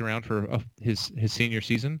he sticks around for his senior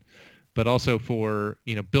season, but also for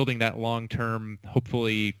building that long-term,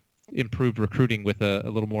 hopefully improved recruiting with a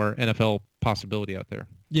little more NFL possibility out there.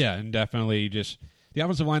 Yeah, and definitely just the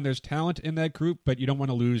offensive line, there's talent in that group, but you don't want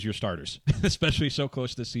to lose your starters, especially so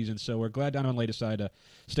close to the season. So we're glad Donovan Lay decided to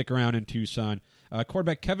stick around in Tucson.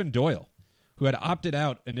 Quarterback Kevin Doyle, who had opted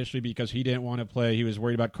out initially because he didn't want to play. He was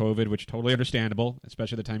worried about COVID, which totally understandable,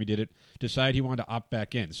 especially the time he did it. Decided he wanted to opt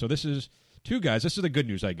back in. So this is 2 guys. This is the good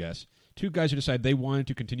news, I guess. 2 guys who decided they wanted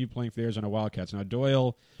to continue playing for the Arizona Wildcats. Now,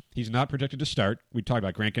 Doyle, he's not projected to start. We talked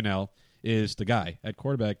about Grant Gunnell is the guy at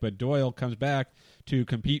quarterback, but Doyle comes back to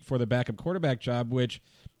compete for the backup quarterback job, which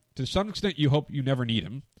to some extent you hope you never need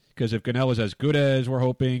him, because if Gunnell is as good as we're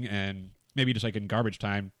hoping, and maybe just like in garbage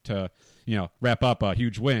time to wrap up a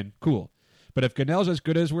huge win, cool. But if Gunnell's as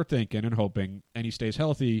good as we're thinking and hoping, and he stays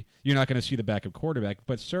healthy, you're not going to see the backup quarterback.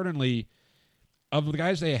 But certainly, of the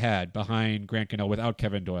guys they had behind Grant Gunnell without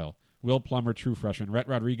Kevin Doyle, Will Plummer, true freshman, Rhett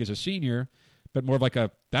Rodriguez, a senior, but more of like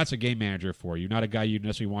that's a game manager for you, not a guy you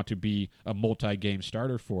necessarily want to be a multi-game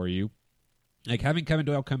starter for you. Like having Kevin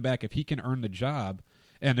Doyle come back, if he can earn the job,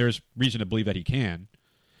 and there's reason to believe that he can,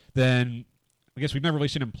 then I guess we've never really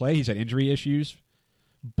seen him play. He's had injury issues,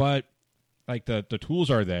 but like the tools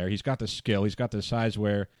are there. He's got the skill. He's got the size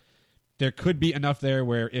where there could be enough there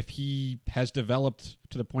where if he has developed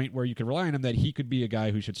to the point where you can rely on him, that he could be a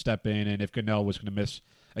guy who should step in, and if Gunnell was going to miss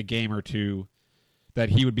a game or two, that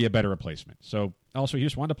he would be a better replacement. So also he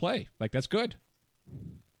just wanted to play. Like, that's good.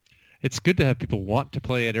 It's good to have people want to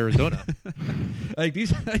play at Arizona. Like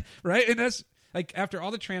these, right? And that's like after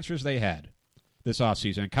all the transfers they had this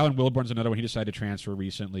offseason, and Colin Wilborn's another one. He decided to transfer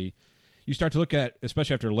recently. You start to look at,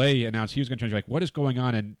 especially after Lay announced he was going to transfer, like, what is going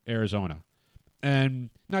on in Arizona? And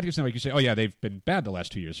not to say, like you say, oh yeah, they've been bad the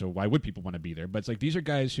last 2 years, so why would people want to be there? But it's like these are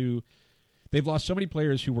guys who, they've lost so many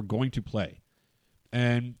players who were going to play.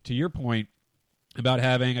 And to your point about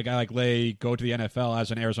having a guy like Lay go to the NFL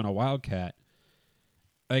as an Arizona Wildcat,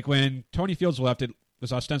 like when Tony Fields left, it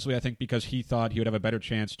was ostensibly, I think, because he thought he would have a better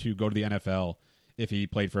chance to go to the NFL if he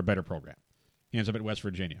played for a better program. He ends up at West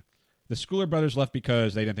Virginia. The Schooler brothers left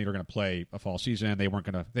because they didn't think they were going to play a fall season.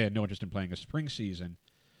 They had no interest in playing a spring season.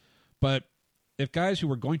 But if guys who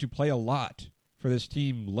were going to play a lot for this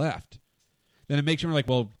team left, then it makes you like,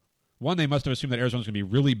 well, one, they must have assumed that Arizona's going to be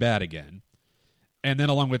really bad again. And then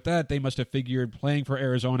along with that, they must have figured playing for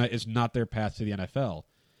Arizona is not their path to the NFL.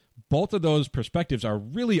 Both of those perspectives are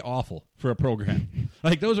really awful for a program.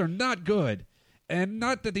 Like, those are not good. And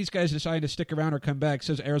not that these guys decide to stick around or come back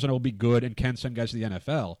says Arizona will be good and can send guys to the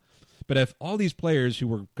NFL. But if all these players who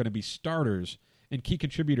were going to be starters and key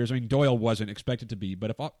contributors, I mean, Doyle wasn't expected to be, but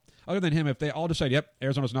if other than him, if they all decide, yep,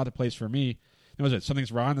 Arizona's not the place for me, then was it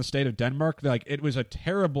something's wrong in the state of Denmark? Like, it was a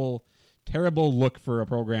terrible, terrible look for a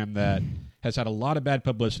program that has had a lot of bad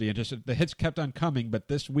publicity, and just the hits kept on coming. But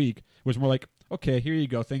this week was more like, okay, here you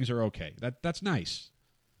go, things are okay. That's nice.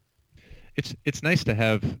 It's nice to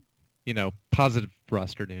have, positive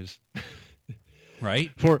roster news.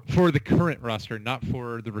 Right. For the current roster, not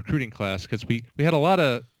for the recruiting class, because we had a lot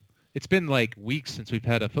of. It's been like weeks since we've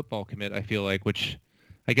had a football commit. I feel like, which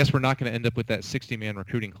I guess we're not going to end up with that 60-man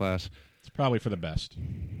recruiting class. It's probably for the best.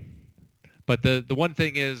 But the one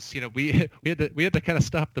thing is, we had to kind of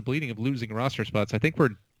stop the bleeding of losing roster spots. I think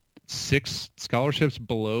we're 6 scholarships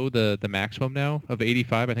below the maximum now of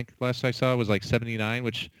 85. I think last I saw was like 79,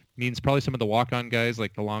 which means probably some of the walk-on guys,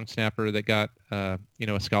 like the long snapper that got a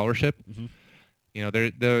scholarship. Mm-hmm.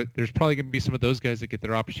 There's probably going to be some of those guys that get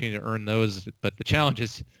their opportunity to earn those. But the challenge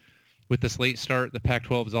is, with this late start, the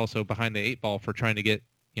Pac-12 is also behind the 8 ball for trying to get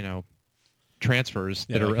transfers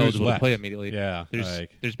that are eligible to play immediately. Yeah,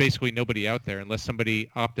 there's basically nobody out there unless somebody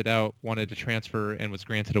opted out, wanted to transfer, and was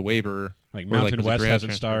granted a waiver. Like Mountain West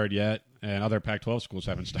hasn't started yet, and other Pac-12 schools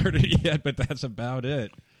haven't started yet. But that's about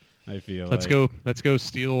it. I feel. Let's go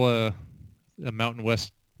steal a Mountain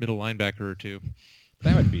West middle linebacker or two.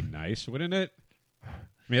 That would be nice, wouldn't it? I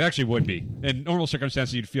mean, it actually would be. In normal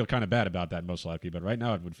circumstances, you'd feel kind of bad about that, most likely. But right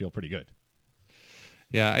now, it would feel pretty good.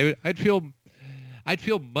 Yeah, I'd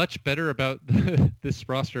feel much better about this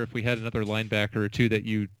roster if we had another linebacker or two that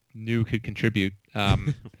you knew could contribute.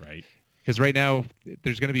 Right. Because right now,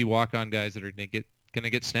 there's going to be walk-on guys that are going to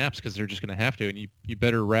get snaps because they're just going to have to, and you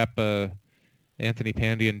better wrap Anthony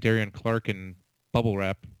Pandy and Darian Clark in bubble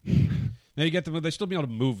wrap. Now you get them; they still be able to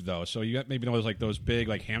move though. So you got maybe those big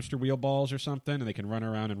like hamster wheel balls or something, and they can run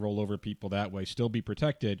around and roll over people that way, still be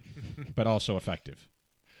protected, but also effective.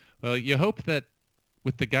 Well, you hope that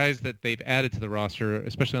with the guys that they've added to the roster,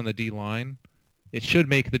 especially on the D line, it should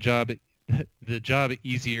make the job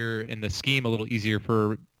easier and the scheme a little easier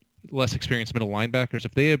for less experienced middle linebackers.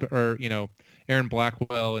 If they are, Aaron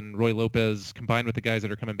Blackwell and Roy Lopez combined with the guys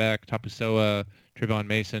that are coming back, Tapusoa, Trayvon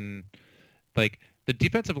Mason, like the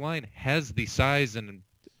defensive line has the size and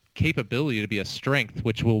capability to be a strength,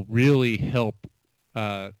 which will really help,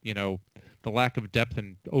 the lack of depth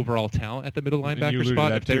and overall talent at the middle linebacker spot.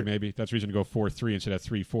 To that too, maybe that's reason to go 4-3 instead of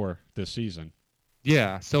 3-4 this season.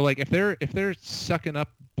 Yeah, so like if they're sucking up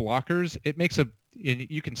blockers, it makes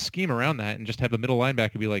you can scheme around that and just have a middle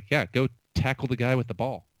linebacker be like, yeah, go tackle the guy with the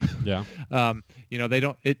ball. Yeah. They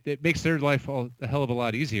don't. It makes their life a hell of a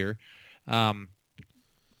lot easier.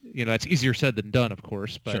 It's easier said than done, of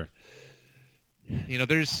course, but sure.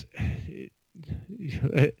 There's,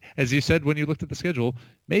 as you said when you looked at the schedule,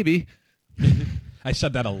 maybe. I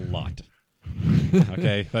said that a lot.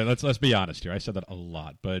 Okay, let's be honest here. I said that a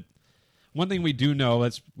lot, but one thing we do know,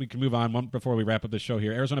 we can move on before we wrap up the show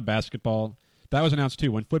here. Arizona basketball, that was announced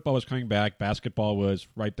too. When football was coming back, basketball was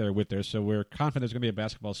right there with there. So we're confident there's going to be a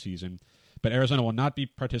basketball season. But Arizona will not be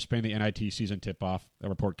participating in the NIT season tip-off. A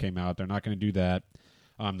report came out. They're not going to do that.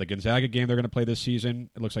 The Gonzaga game they're going to play this season,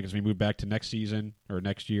 it looks like it's going to be moved back to next season or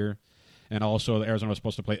next year. And also Arizona was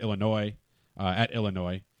supposed to play Illinois at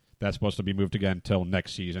Illinois. That's supposed to be moved again until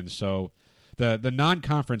next season. So the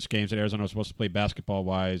non-conference games that Arizona was supposed to play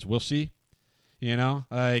basketball-wise, we'll see. We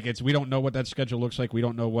don't know what that schedule looks like. We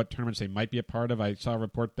don't know what tournaments they might be a part of. I saw a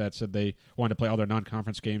report that said they wanted to play all their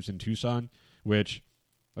non-conference games in Tucson, which,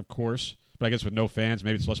 of course, but I guess with no fans,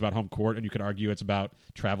 maybe it's less about home court, and you could argue it's about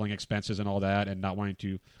traveling expenses and all that and not wanting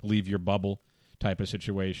to leave your bubble type of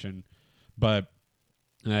situation. But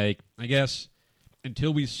I guess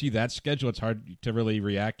until we see that schedule, it's hard to really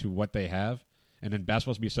react to what they have. And then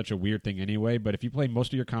basketball's to be such a weird thing anyway. But if you play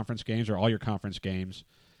most of your conference games or all your conference games,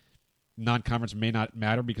 non-conference may not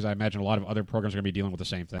matter because I imagine a lot of other programs are going to be dealing with the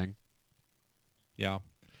same thing. Yeah.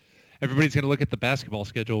 Everybody's going to look at the basketball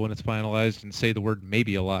schedule when it's finalized and say the word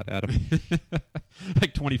maybe a lot, Adam.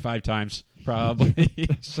 Like 25 times, probably.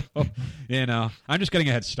 So, I'm just getting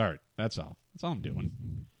a head start. That's all. That's all I'm doing.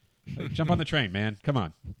 Jump on the train, man. Come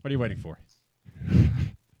on. What are you waiting for?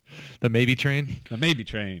 The maybe train? The maybe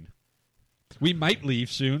train. We might leave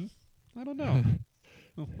soon. I don't know.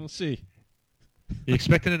 We'll see. You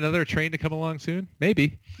expecting another train to come along soon?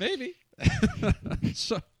 Maybe.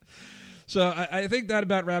 So I think that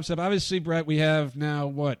about wraps up. Obviously, Brett, we have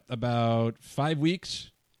now, about 5 weeks?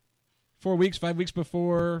 4 weeks, 5 weeks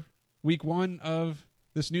before week 1 of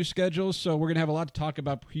this new schedule. So we're going to have a lot to talk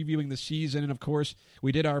about previewing the season. And, of course,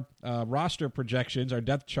 we did our roster projections, our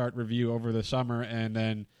depth chart review over the summer, and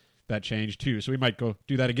then that changed too. So we might go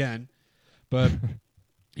do that again. But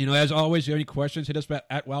As always, if you have any questions, hit us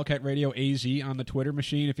at Wildcat Radio AZ on the Twitter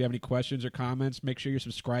machine. If you have any questions or comments, make sure you're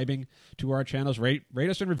subscribing to our channels. Rate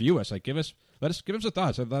us and review us. Give us a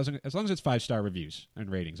thought. As long as it's 5-star reviews and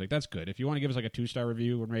ratings, that's good. If you want to give us a 2-star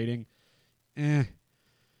review and rating, find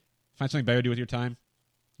something better to do with your time.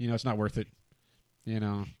 It's not worth it.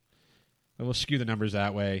 We'll skew the numbers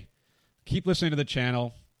that way. Keep listening to the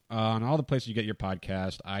channel on all the places you get your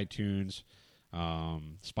podcast, iTunes,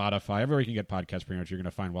 Spotify, everywhere you can get podcasts. Pretty much, you're going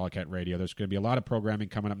to find Wildcat Radio. There's going to be a lot of programming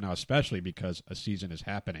coming up now, especially because a season is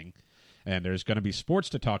happening, and there's going to be sports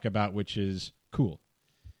to talk about, which is cool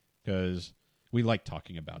because we like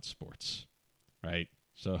talking about sports, right?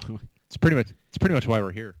 So it's pretty much why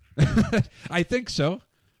we're here. I think so.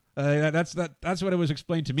 That's what it was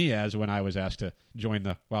explained to me as when I was asked to join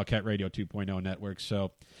the Wildcat Radio 2.0 network.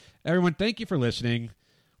 So, everyone, thank you for listening.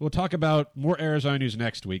 We'll talk about more Arizona news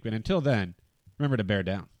next week, but until then, remember to bear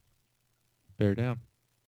down. Bear down.